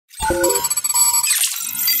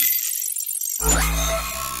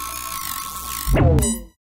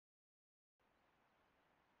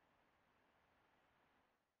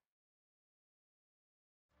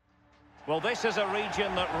Well, this is a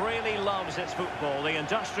region that really loves its football, the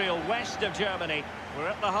industrial west of Germany. We're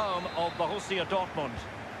at the home of Borussia Dortmund.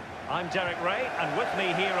 I'm Derek Ray, and with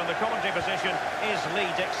me here in the commentary position is Lee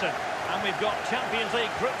Dixon. And we've got Champions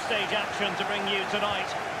League group stage action to bring you tonight.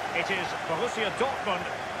 It is Borussia Dortmund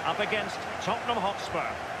up against Tottenham Hotspur.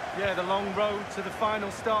 Yeah, the long road to the final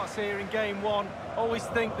starts here in game one. Always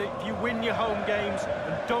think that if you win your home games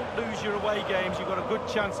and don't lose your away games, you've got a good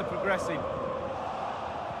chance of progressing.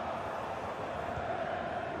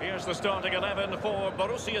 Here's the starting 11 for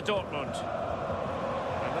Borussia Dortmund.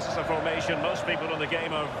 And this is a formation most people in the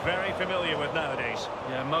game are very familiar with nowadays.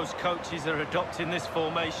 Yeah, most coaches are adopting this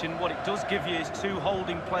formation. What it does give you is two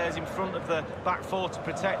holding players in front of the back four to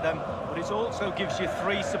protect them, but it also gives you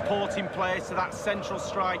three supporting players to that central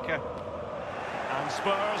striker. And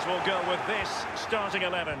Spurs will go with this starting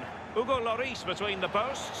 11. Hugo Lloris between the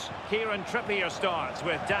posts. Kieran Trippier starts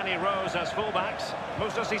with Danny Rose as fullbacks.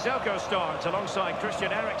 Moussa Sissoko starts alongside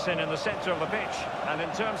Christian Eriksen in the centre of the pitch. And in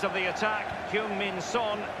terms of the attack, Heung-min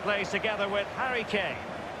Son plays together with Harry Kane.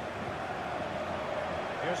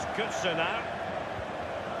 Here's Götze now.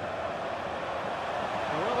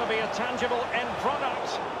 Will there be a tangible end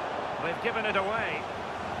product? They've given it away.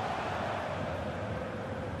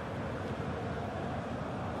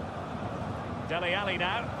 Dele Alli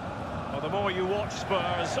now. Well, the more you watch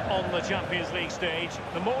Spurs on the Champions League stage,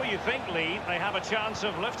 the more you think, Lee, they have a chance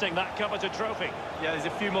of lifting that coveted trophy. Yeah, there's a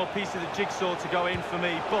few more pieces of the jigsaw to go in for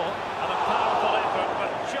me, but... And a powerful effort,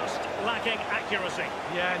 but just lacking accuracy.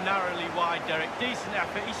 Yeah, narrowly wide, Derek. Decent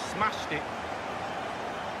effort, he smashed it.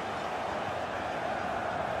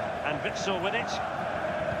 And Witsel with it.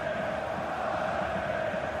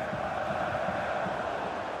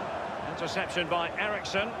 Interception by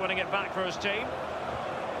Eriksen, winning it back for his team.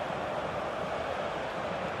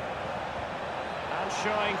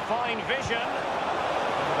 Showing fine vision.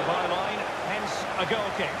 Over the byline, hence a goal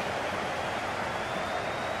kick.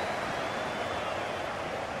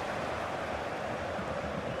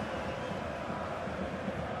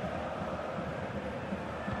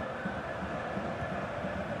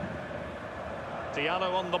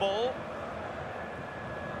 Diallo on the ball.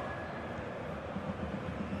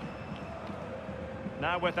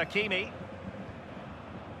 Now with Hakimi.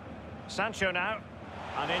 Sancho now.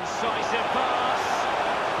 An incisive pass.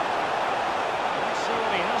 Let's see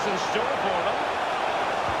what he has in store for them.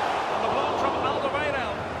 And the ball from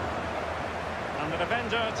Alderweireld. And the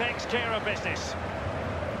defender takes care of business.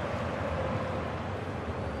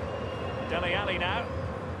 Dele Alli now.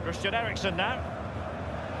 Christian Eriksen now.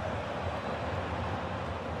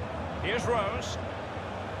 Here's Rose.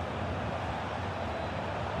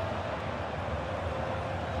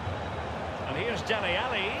 And here's Dele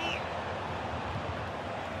Alli.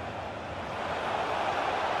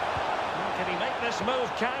 Can he make this move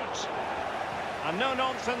count? And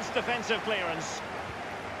no-nonsense defensive clearance.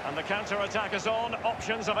 And the counter-attack is on.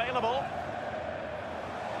 Options available.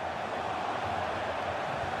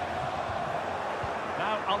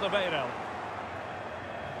 Now Alderweireld.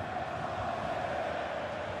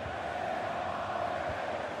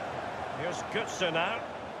 Here's Götze now.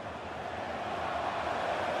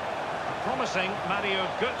 A promising Mario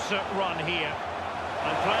Götze run here.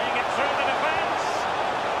 And playing it through the defence.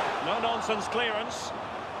 No-nonsense clearance.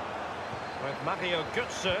 With Mario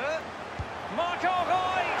Götze. Marco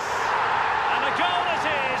Reus! And a goal it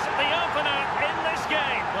is, the opener in this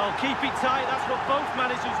game. Well, keep it tight, that's what both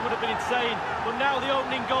managers would have been saying. But now the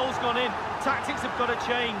opening goal's gone in. Tactics have got to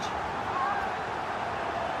change.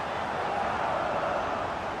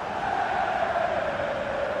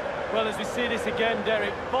 Well, as we see this again,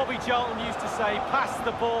 Derek, Bobby Charlton used to say, pass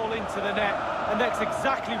the ball into the net. And that's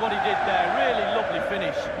exactly what he did there. Really lovely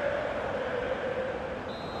finish.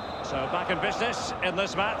 So back in business in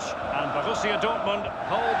this match, and Borussia Dortmund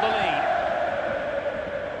hold the lead.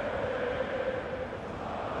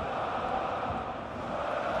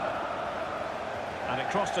 And it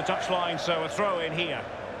crossed the touchline, so a throw in here.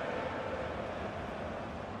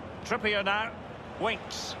 Trippier now,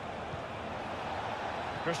 Winks.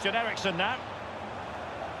 Christian Eriksen now.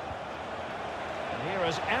 And here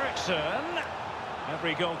is Eriksen.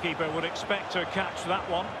 Every goalkeeper would expect to catch that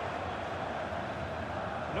one.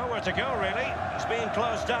 Nowhere to go, really. It's being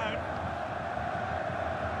closed down.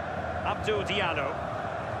 Abdou Diallo.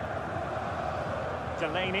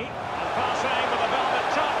 Delaney. And passing with a velvet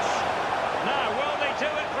touch. Now, will they do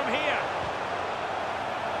it from here?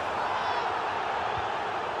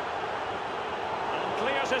 And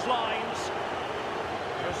clears his his lines.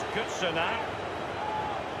 Here's Götze now.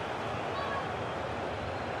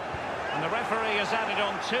 And the referee has added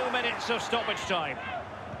on 2 minutes of stoppage time.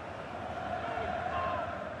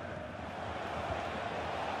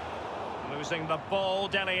 Losing the ball,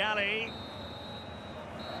 Dele Alli.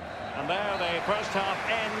 And there the first half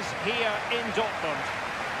ends here in Dortmund.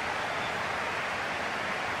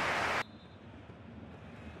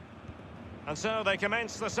 And so they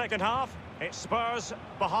commence the second half. It's Spurs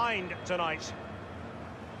behind tonight.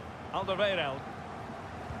 Alderweireld.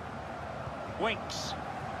 Winks.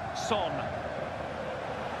 Son.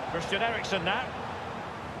 Christian Eriksen now.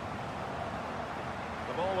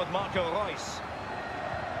 The ball with Marco Reus.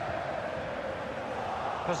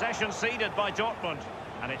 Possession ceded by Dortmund.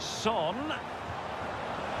 And it's Son.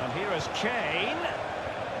 And here is Kane.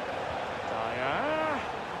 Dyer.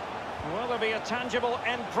 Will there be a tangible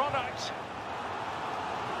end product?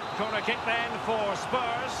 Corner kick then for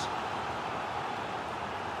Spurs.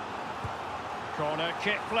 Corner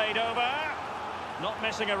kick played over. Not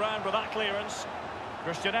messing around with that clearance.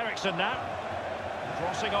 Christian Eriksen now.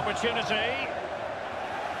 Crossing opportunity.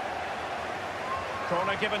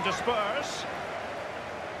 Corner given to Spurs.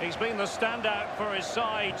 He's been the standout for his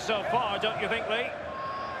side so far, don't you think, Lee?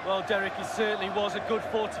 Well, Derek, it certainly was a good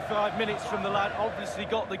 45 minutes from the lad. Obviously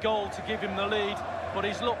got the goal to give him the lead, but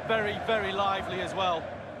he's looked very, very lively as well.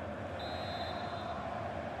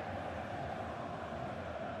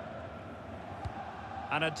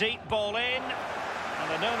 And a deep ball in,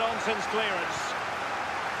 and a no-nonsense clearance.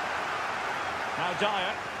 Now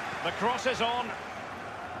Dyer, the cross is on.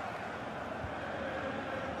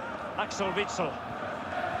 Axel Witsel.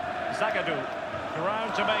 Zagadou,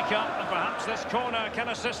 ground to make up, and perhaps this corner can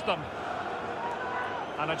assist them.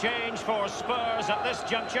 And a change for Spurs at this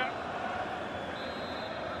juncture.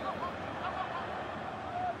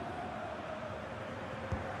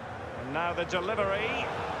 And now the delivery.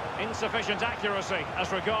 Insufficient accuracy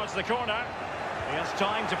as regards the corner. He has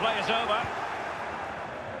time to play it over.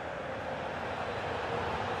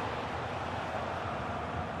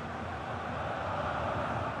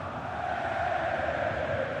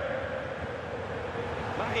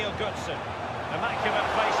 Mario Götze. Immaculate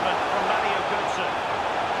placement from Mario Götze.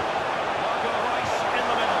 Marco Reus in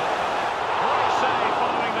the middle. Great save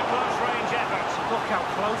following the close-range effort. Look how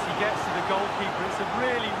close he gets to the goalkeeper. It's a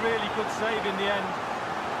really, really good save in the end.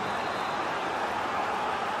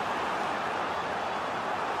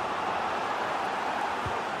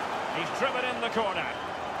 He's driven in the corner.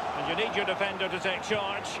 And you need your defender to take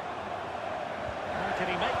charge. Can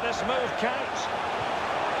he make this move count?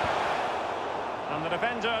 And the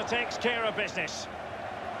defender takes care of business.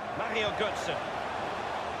 Mario Götze.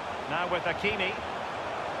 Now with Hakimi.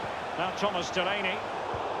 Now Thomas Delaney.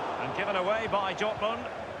 And given away by Dortmund.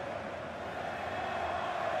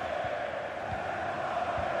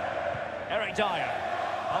 Eric Dyer.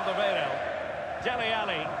 Alderweireld. Dele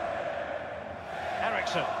Alli.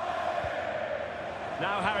 Eriksen.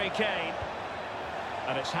 Now Harry Kane.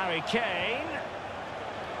 And it's Harry Kane.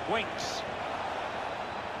 Winks.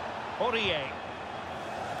 Aurier.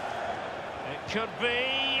 It could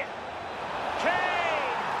be Kane!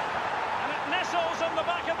 And it nestles in the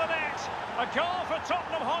back of the net. A goal for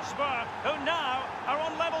Tottenham Hotspur, who now are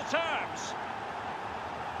on level terms.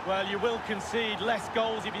 Well, you will concede less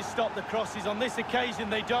goals if you stop the crosses. On this occasion,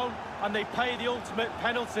 they don't, and they pay the ultimate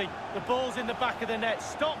penalty. The ball's in the back of the net.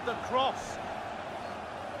 Stop the cross.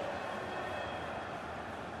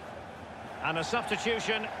 And a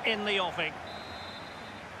substitution in the offing.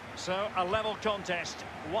 So, a level contest,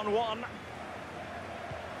 1-1.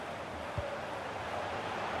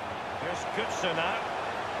 Here's Götze now.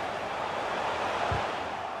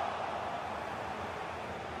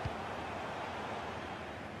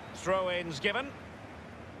 Throw-ins given.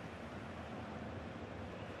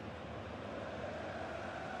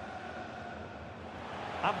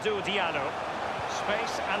 Abdou Diallo.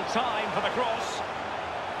 Space and time for the cross.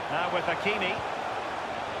 Now with Hakimi.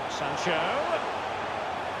 Sancho.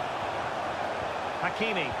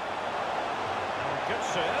 Hakimi.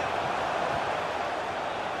 Götze.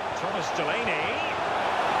 Thomas Delaney.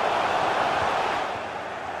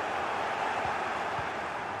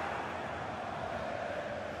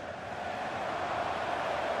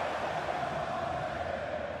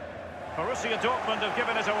 Borussia Dortmund have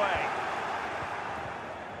given it away.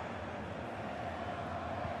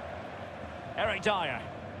 Eric Dyer.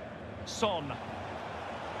 Son.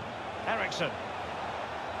 Eriksen.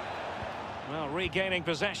 Well, regaining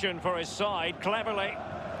possession for his side, cleverly.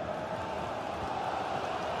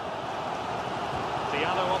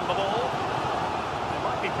 Diallo on the ball. They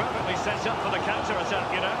might be perfectly set up for the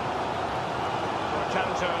counter-attack, you know.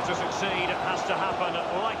 counter to succeed, it has to happen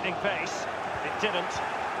at lightning pace. It didn't.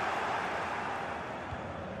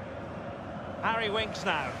 Harry Winks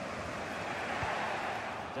now.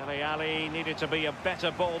 Dele Alli needed to be a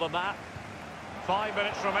better ball than that. 5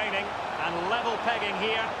 minutes remaining, and level pegging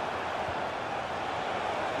here.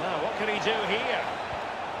 Now, what can he do here?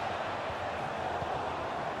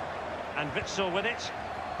 And Witsel with it.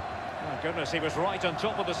 Oh, goodness, he was right on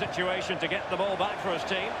top of the situation to get the ball back for his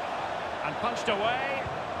team. And punched away.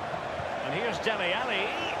 And here's Dele Alli.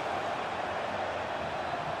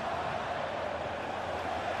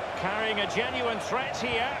 Carrying a genuine threat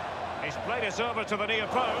here. He's played it over to the near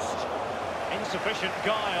post. Insufficient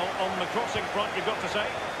guile on the crossing front, you've got to say.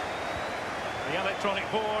 The electronic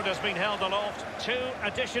board has been held aloft. 2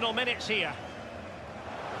 additional minutes here.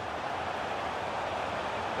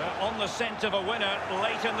 They're on the scent of a winner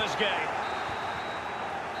late in this game.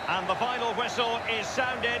 And the final whistle is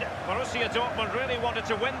sounded. Borussia Dortmund really wanted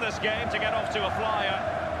to win this game to get off to a flyer,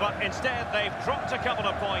 but instead they've dropped a couple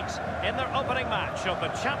of points in their opening match of the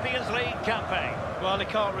Champions League campaign. Well, they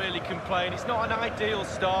can't really complain. It's not an ideal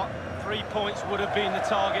start. 3 points would have been the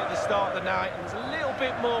target at the start of the night, and there's a little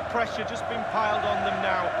bit more pressure just been piled on them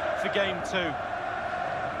now for game 2.